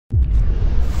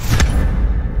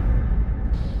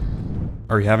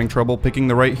Are you having trouble picking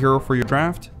the right hero for your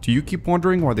draft? Do you keep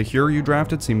wondering why the hero you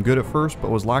drafted seemed good at first but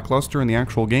was lackluster in the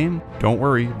actual game? Don't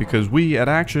worry, because we at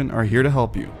Akshon are here to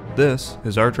help you. This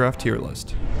is our draft tier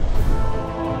list.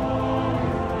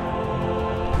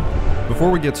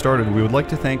 Before we get started, we would like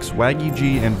to thank Swaggy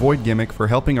G and Void Gimmick for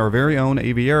helping our very own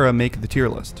Aviera make the tier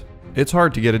list. It's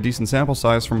hard to get a decent sample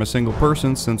size from a single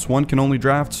person since one can only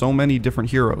draft so many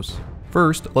different heroes.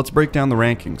 First, let's break down the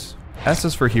rankings. S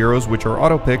is for heroes which are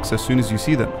auto picks as soon as you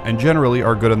see them, and generally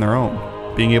are good on their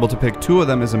own. Being able to pick two of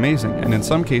them is amazing, and in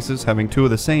some cases having two of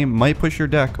the same might push your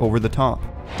deck over the top.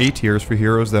 A tier is for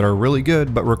heroes that are really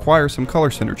good but require some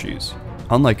color synergies.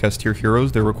 Unlike S tier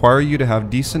heroes, they require you to have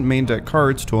decent main deck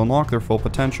cards to unlock their full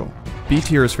potential. B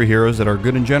tier is for heroes that are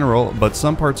good in general, but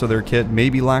some parts of their kit may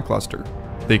be lackluster.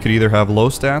 They could either have low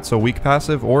stats, a weak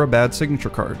passive, or a bad signature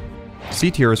card. C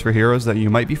tier is for heroes that you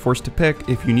might be forced to pick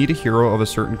if you need a hero of a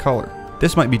certain color.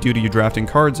 This might be due to you drafting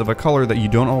cards of a color that you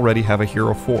don't already have a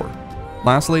hero for.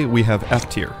 Lastly, we have F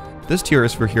tier. This tier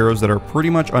is for heroes that are pretty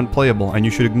much unplayable and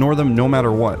you should ignore them no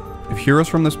matter what. If heroes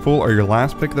from this pool are your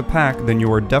last pick of the pack, then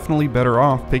you are definitely better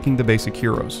off picking the basic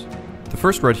heroes. The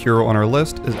first red hero on our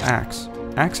list is Axe.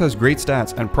 Axe has great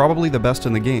stats and probably the best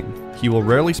in the game. He will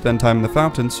rarely spend time in the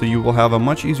fountain, so you will have a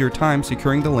much easier time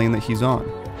securing the lane that he's on.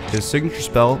 His signature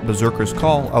spell, Berserker's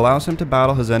Call, allows him to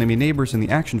battle his enemy neighbors in the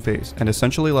action phase and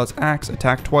essentially lets Axe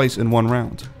attack twice in one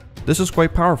round. This is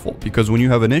quite powerful because when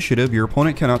you have initiative, your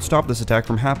opponent cannot stop this attack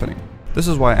from happening. This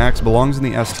is why Axe belongs in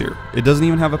the S tier. It doesn't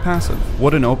even have a passive.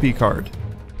 What an OP card.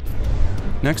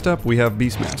 Next up, we have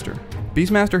Beastmaster.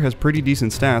 Beastmaster has pretty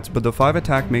decent stats, but the 5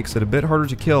 attack makes it a bit harder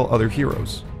to kill other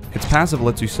heroes. Its passive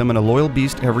lets you summon a Loyal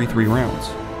Beast every 3 rounds.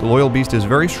 The Loyal Beast is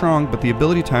very strong, but the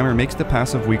ability timer makes the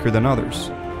passive weaker than others.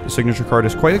 The signature card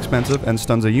is quite expensive and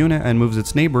stuns a unit and moves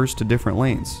its neighbors to different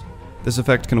lanes. This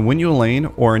effect can win you a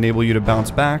lane or enable you to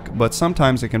bounce back, but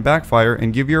sometimes it can backfire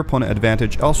and give your opponent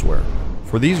advantage elsewhere.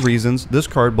 For these reasons, this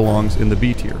card belongs in the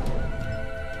B tier.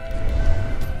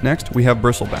 Next, we have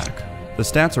Bristleback. The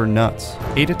stats are nuts.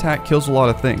 8 attack kills a lot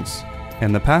of things,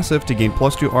 and the passive to gain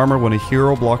 +2 armor when a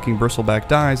hero blocking Bristleback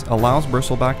dies allows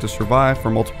Bristleback to survive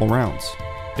for multiple rounds.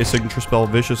 His signature spell,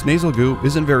 Vicious Nasal Goo,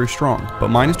 isn't very strong, but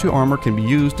 -2 armor can be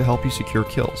used to help you secure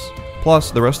kills. Plus,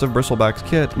 the rest of Bristleback's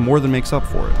kit more than makes up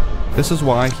for it. This is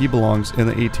why he belongs in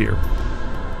the A tier.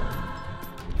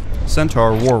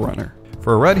 Centaur Warrunner.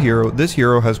 For a red hero, this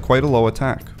hero has quite a low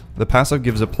attack. The passive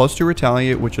gives a +2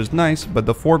 retaliate, which is nice, but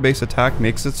the 4 base attack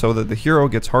makes it so that the hero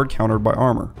gets hard countered by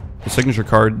armor. The signature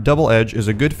card, Double Edge, is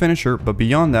a good finisher, but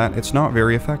beyond that, it's not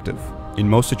very effective. In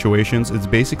most situations, it's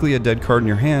basically a dead card in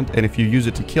your hand, and if you use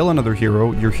it to kill another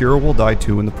hero, your hero will die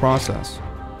too in the process.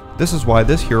 This is why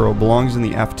this hero belongs in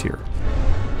the F tier.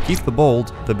 Keith the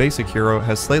Bold, the basic hero,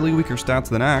 has slightly weaker stats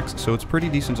than Axe, so it's pretty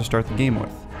decent to start the game with.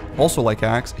 Also like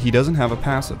Axe, he doesn't have a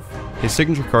passive. His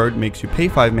signature card makes you pay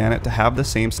 5 mana to have the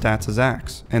same stats as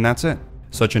Axe, and that's it.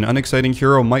 Such an unexciting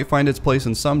hero might find its place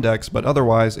in some decks, but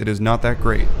otherwise it is not that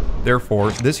great.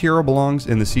 Therefore, this hero belongs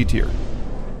in the C tier.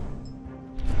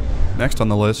 Next on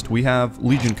the list, we have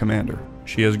Legion Commander.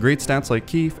 She has great stats like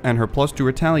Keith, and her +2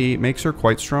 retaliate makes her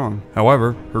quite strong.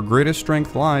 However, her greatest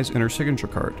strength lies in her signature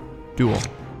card, Duel.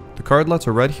 The card lets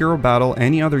a red hero battle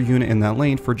any other unit in that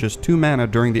lane for just 2 mana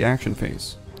during the action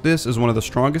phase. This is one of the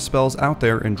strongest spells out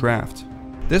there in draft.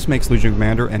 This makes Legion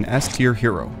Commander an S tier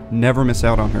hero. Never miss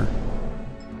out on her.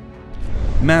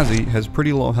 Mazzy has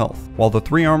pretty low health. While the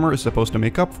 3 armor is supposed to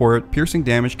make up for it, piercing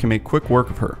damage can make quick work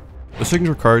of her. The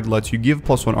signature card lets you give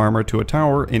 +1 armor to a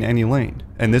tower in any lane,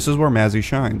 and this is where Mazzy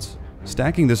shines.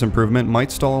 Stacking this improvement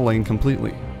might stall a lane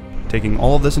completely. Taking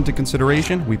all of this into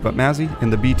consideration, we put Mazzy in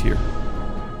the B tier.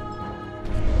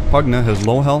 Pugna has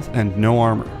low health and no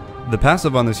armor. The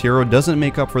passive on this hero doesn't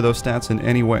make up for those stats in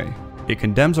any way. It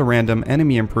condemns a random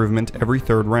enemy improvement every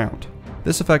 3rd round.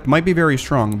 This effect might be very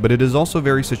strong, but it is also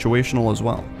very situational as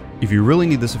well. If you really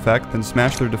need this effect, then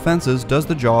Smash Their Defenses does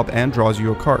the job and draws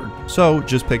you a card, so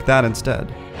just pick that instead.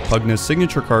 Pugna's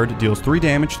signature card deals 3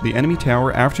 damage to the enemy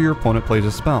tower after your opponent plays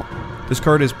a spell. This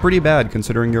card is pretty bad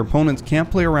considering your opponents can't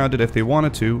play around it if they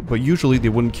wanted to, but usually they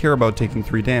wouldn't care about taking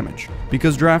 3 damage,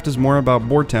 because draft is more about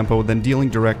board tempo than dealing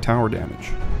direct tower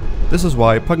damage. This is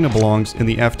why Pugna belongs in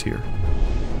the F tier.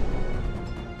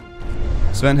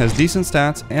 Sven has decent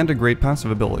stats and a great passive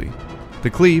ability. The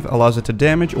Cleave allows it to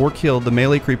damage or kill the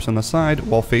melee creeps on the side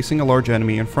while facing a large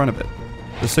enemy in front of it.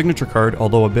 The signature card,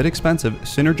 although a bit expensive,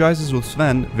 synergizes with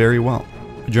Sven very well.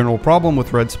 A general problem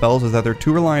with red spells is that they're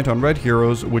too reliant on red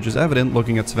heroes, which is evident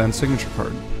looking at Sven's signature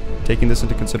card. Taking this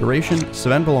into consideration,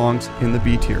 Sven belongs in the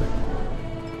B tier.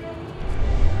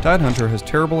 Tidehunter has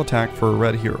terrible attack for a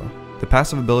red hero. The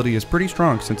passive ability is pretty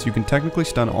strong since you can technically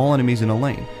stun all enemies in a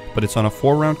lane, but it's on a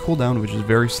 4-round cooldown which is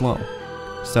very slow.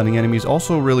 Stunning enemies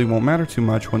also really won't matter too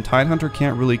much when Tidehunter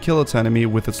can't really kill its enemy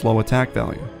with its low attack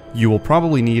value. You will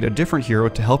probably need a different hero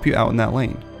to help you out in that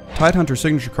lane. Tidehunter's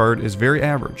signature card is very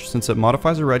average since it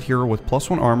modifies a red hero with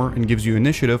 +1 armor and gives you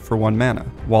initiative for 1 mana.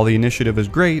 While the initiative is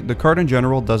great, the card in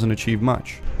general doesn't achieve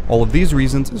much. All of these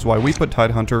reasons is why we put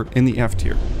Tidehunter in the F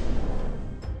tier.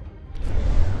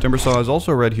 Timbersaw is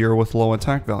also a red hero with low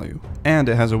attack value, and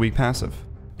it has a weak passive.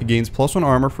 It gains +1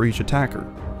 armor for each attacker.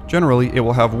 Generally, it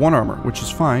will have 1 armor, which is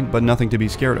fine, but nothing to be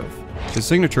scared of. His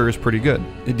signature is pretty good.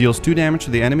 It deals 2 damage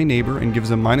to the enemy neighbor and gives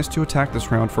them -2 attack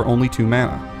this round for only 2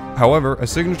 mana. However, a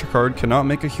signature card cannot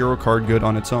make a hero card good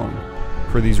on its own.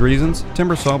 For these reasons,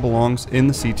 Timbersaw belongs in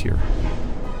the C tier.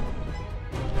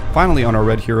 Finally on our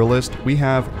red hero list, we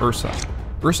have Ursa.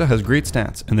 Ursa has great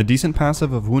stats and the decent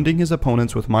passive of wounding his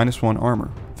opponents with -1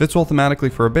 armor. Fits well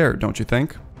thematically for a bear, don't you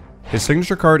think? His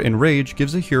signature card Enrage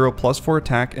gives a hero +4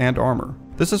 attack and armor.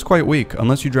 This is quite weak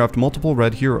unless you draft multiple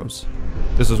red heroes.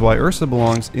 This is why Ursa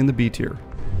belongs in the B tier.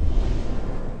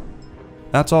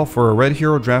 That's all for a red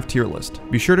hero draft tier list.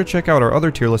 Be sure to check out our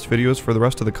other tier list videos for the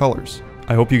rest of the colors.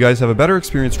 I hope you guys have a better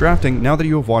experience drafting now that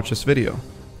you have watched this video.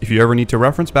 If you ever need to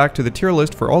reference back to the tier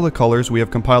list for all the colors, we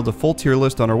have compiled a full tier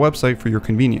list on our website for your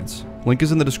convenience. Link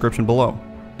is in the description below.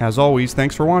 As always,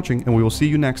 thanks for watching and we will see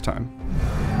you next time.